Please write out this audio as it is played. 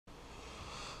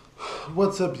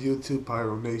What's up, YouTube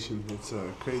Pyro Nation? It's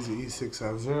Crazy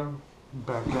E650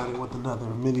 back at it with another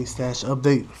mini stash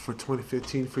update for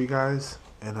 2015 for you guys.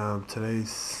 And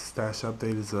today's stash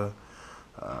update is a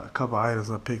couple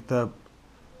items I picked up.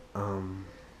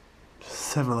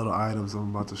 7 little items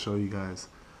I'm about to show you guys.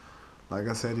 Like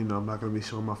I said, I'm not gonna be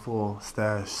showing my full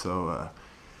stash, so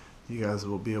you guys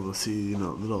will be able to see,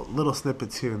 little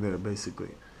snippets here and there, basically.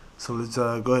 So let's go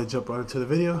ahead and jump right into the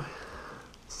video.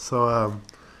 So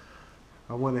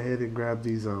I went ahead and grabbed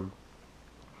these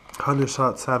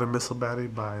 100-shot Saturn missile battery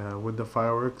by Window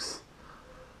Fireworks.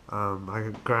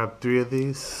 I grabbed 3 of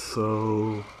these,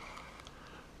 so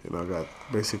I got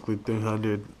basically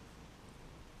 300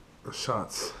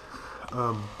 shots.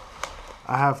 I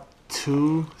have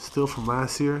 2 still from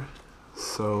last year,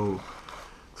 so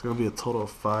it's gonna be a total of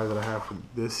 5 that I have from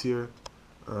this year.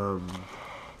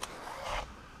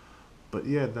 But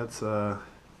yeah, that's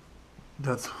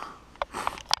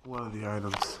one of the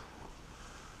items.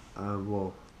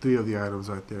 Well, 3 of the items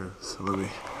right there. So let me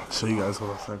show you guys what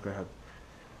else I grabbed.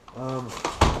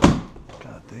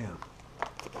 God damn.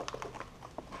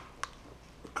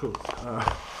 Cool.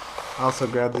 I also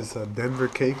grabbed this Denver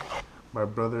cake by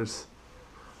Brothers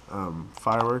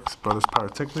Fireworks, Brothers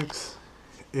Pyrotechnics.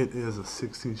 It is a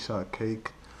 16-shot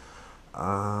cake.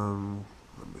 Let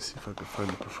me see if I can find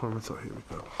the performance. Oh, here we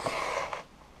go.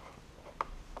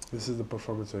 This is the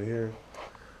performance right here.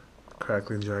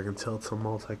 Crackling Dragon Tilts, a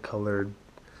multicolored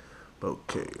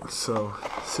bouquet. So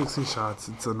 16 shots.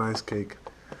 It's a nice cake.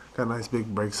 Got nice big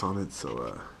breaks on it.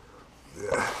 So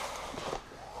yeah.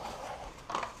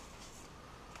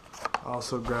 I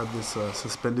also grabbed this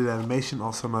Suspended Animation,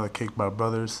 also another cake by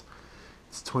Brothers.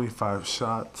 It's 25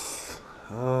 shots.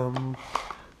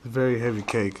 Very heavy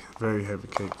cake. Very heavy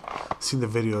cake. Seen the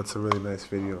video. It's a really nice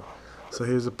video. So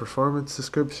here's the performance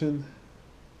description.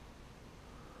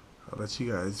 I'll let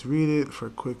you guys read it for a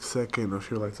quick second, or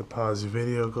if you'd like to pause your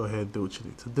video, go ahead and do what you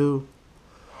need to do.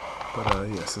 But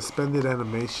yeah, Suspended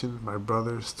Animation, my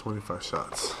brothers, 25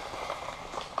 shots.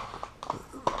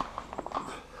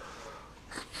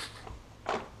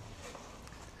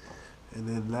 And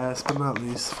then last but not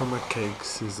least for my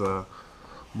cakes is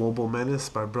Mobile Menace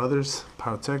by Brothers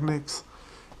Pyrotechnics.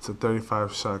 It's a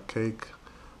 35-shot cake.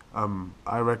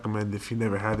 I recommend, if you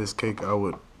never had this cake, I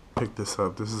would pick this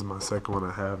up. This is my second one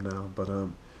I have now, but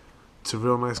it's a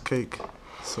real nice cake.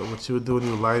 So what you would do when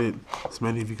you light it, as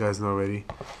many of you guys know already,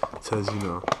 it says,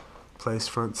 place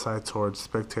front side towards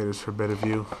spectators for better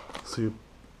view, so you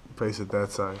place it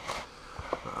that side.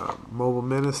 Mobile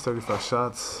Menace, 35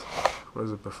 shots.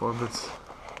 Where's the performance?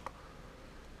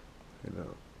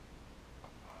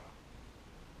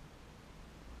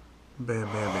 Bam, bam,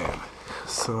 bam.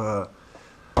 So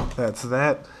that's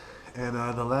that. And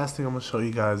the last thing I'm gonna show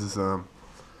you guys is oops,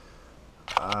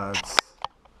 I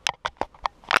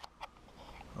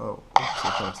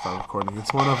gotta stop recording.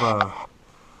 It's one of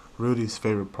Rudy's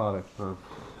favorite product.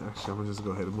 Actually, I'm gonna just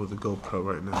go ahead and move the GoPro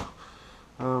right now.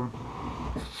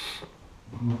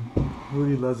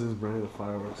 Rudy loves his brand of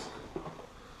fireworks.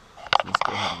 So let's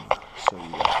go ahead and show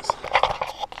you guys.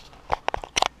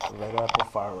 Red Apple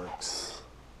Fireworks.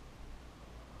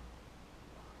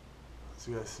 As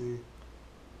you guys see,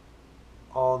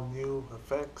 all new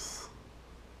effects.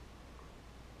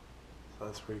 So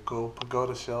that's pretty cool.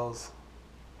 Pagoda shells,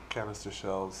 canister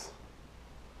shells.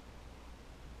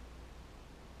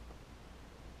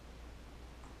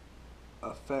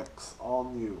 Effects, all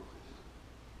new.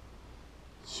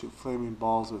 Shoot flaming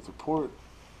balls with report.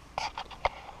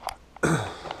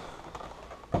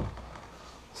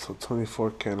 So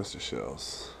 24 canister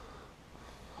shells.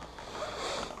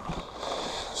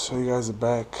 Show you guys the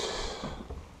back.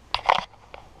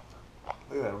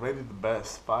 Look at that, rated the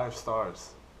best, 5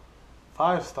 stars.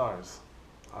 5 stars.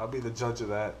 I'll be the judge of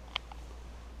that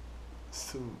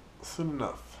soon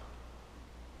enough.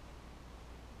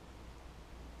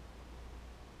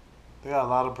 They got a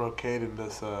lot of brocade in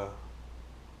this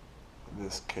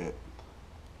kit.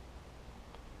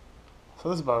 So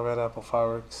this is about Red Apple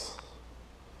Fireworks.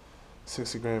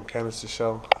 60-gram canister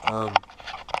shell.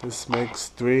 This makes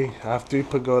 3. I have 3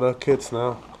 Pagoda kits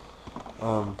now.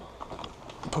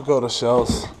 Pagoda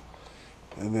shells,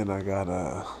 and then I got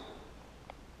a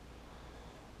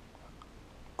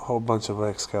whole bunch of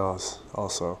Excals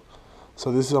also.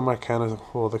 So this is all my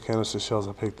the canister shells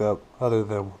I picked up, other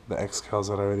than the Excals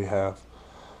that I already have.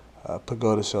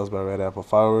 Pagoda shells by Red Apple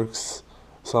Fireworks.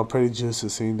 So I'm pretty juiced to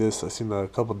seeing this. I've seen a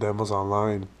couple demos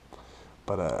online,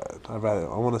 but I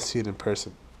want to see it in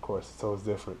person. Of course, it's always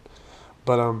different.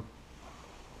 But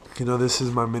this is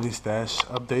my mini stash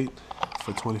update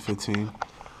for 2015.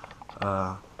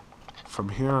 from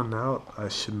here on out, I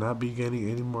should not be getting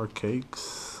any more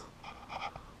cakes.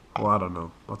 Well, I don't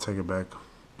know. I'll take it back.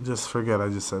 Just forget I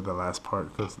just said the last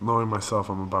part, because knowing myself,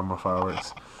 I'm going to buy more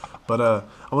fireworks. But I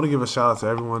want to give a shout out to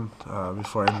everyone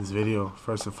before I end this video.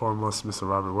 First and foremost, Mr.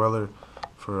 Robert Weller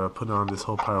for putting on this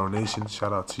whole Pyro Nation.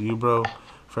 Shout out to you, bro,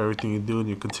 for everything you do and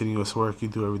your continuous work you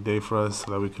do every day for us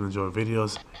so that we can enjoy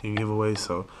videos and giveaways.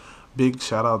 So big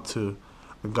shout out to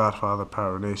the Godfather of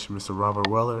Pyro Nation, Mr. Robert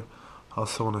Weller.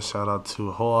 Also want to shout out to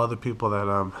a whole other people that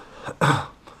that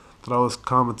I was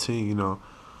commenting, you know,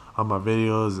 on my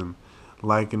videos and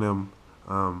liking them.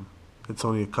 It's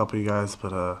only a couple of you guys,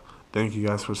 but thank you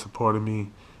guys for supporting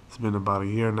me. It's been about a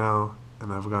year now,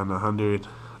 and I've gotten 100.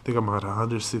 I think I'm at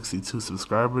 162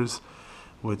 subscribers,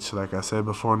 which, like I said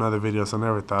before in other videos, I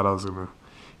never thought I was gonna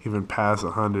even pass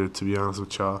 100, to be honest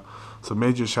with y'all. So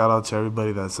major shout out to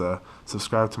everybody that's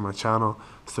subscribed to my channel,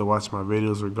 still watch my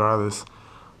videos regardless.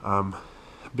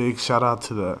 Big shout out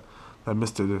to the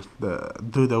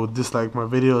dude that would dislike my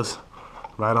videos.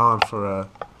 Right on for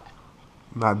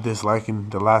not disliking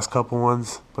the last couple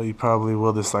ones, but you probably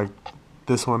will dislike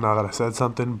this one now that I said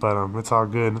something, but it's all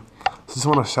good. So just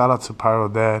want to shout out to Pyro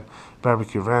Dad,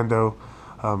 Barbecue Rando,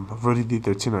 Rudy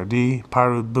D13RD,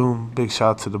 Pyro Boom. Big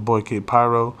shout out to the boy Kid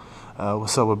Pyro.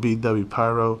 What's up with BW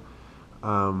Pyro?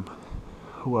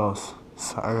 Who else?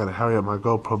 So I gotta hurry up, my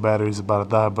GoPro battery's about to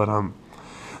die, but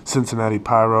Cincinnati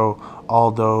Pyro,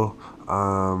 Aldo,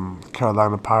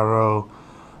 Carolina Pyro,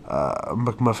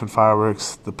 McMuffin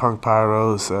Fireworks, the Punk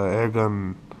Pyros,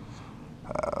 Airgun,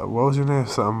 what was your name?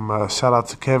 Shout out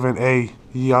to Kevin. Hey,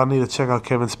 y'all need to check out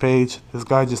Kevin's page. This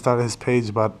guy just started his page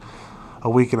about a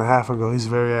week and a half ago. He's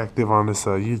very active on this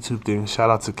YouTube thing. Shout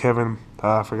out to Kevin.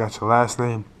 I forgot your last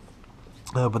name.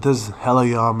 But there's hella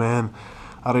y'all, man.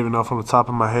 I don't even know from the top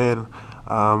of my head.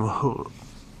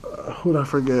 Who'd I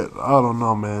forget? I don't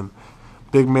know, man.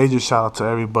 Big major shout out to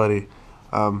everybody.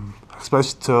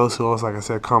 Especially to those who always, like I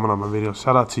said, comment on my video.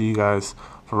 Shout out to you guys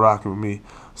for rocking with me.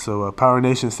 So Pyro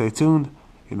Nation, stay tuned.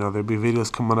 You know, there'll be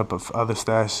videos coming up of other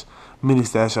mini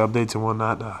stash updates and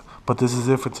whatnot. But this is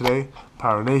it for today.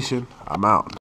 Pyro Nation, I'm out.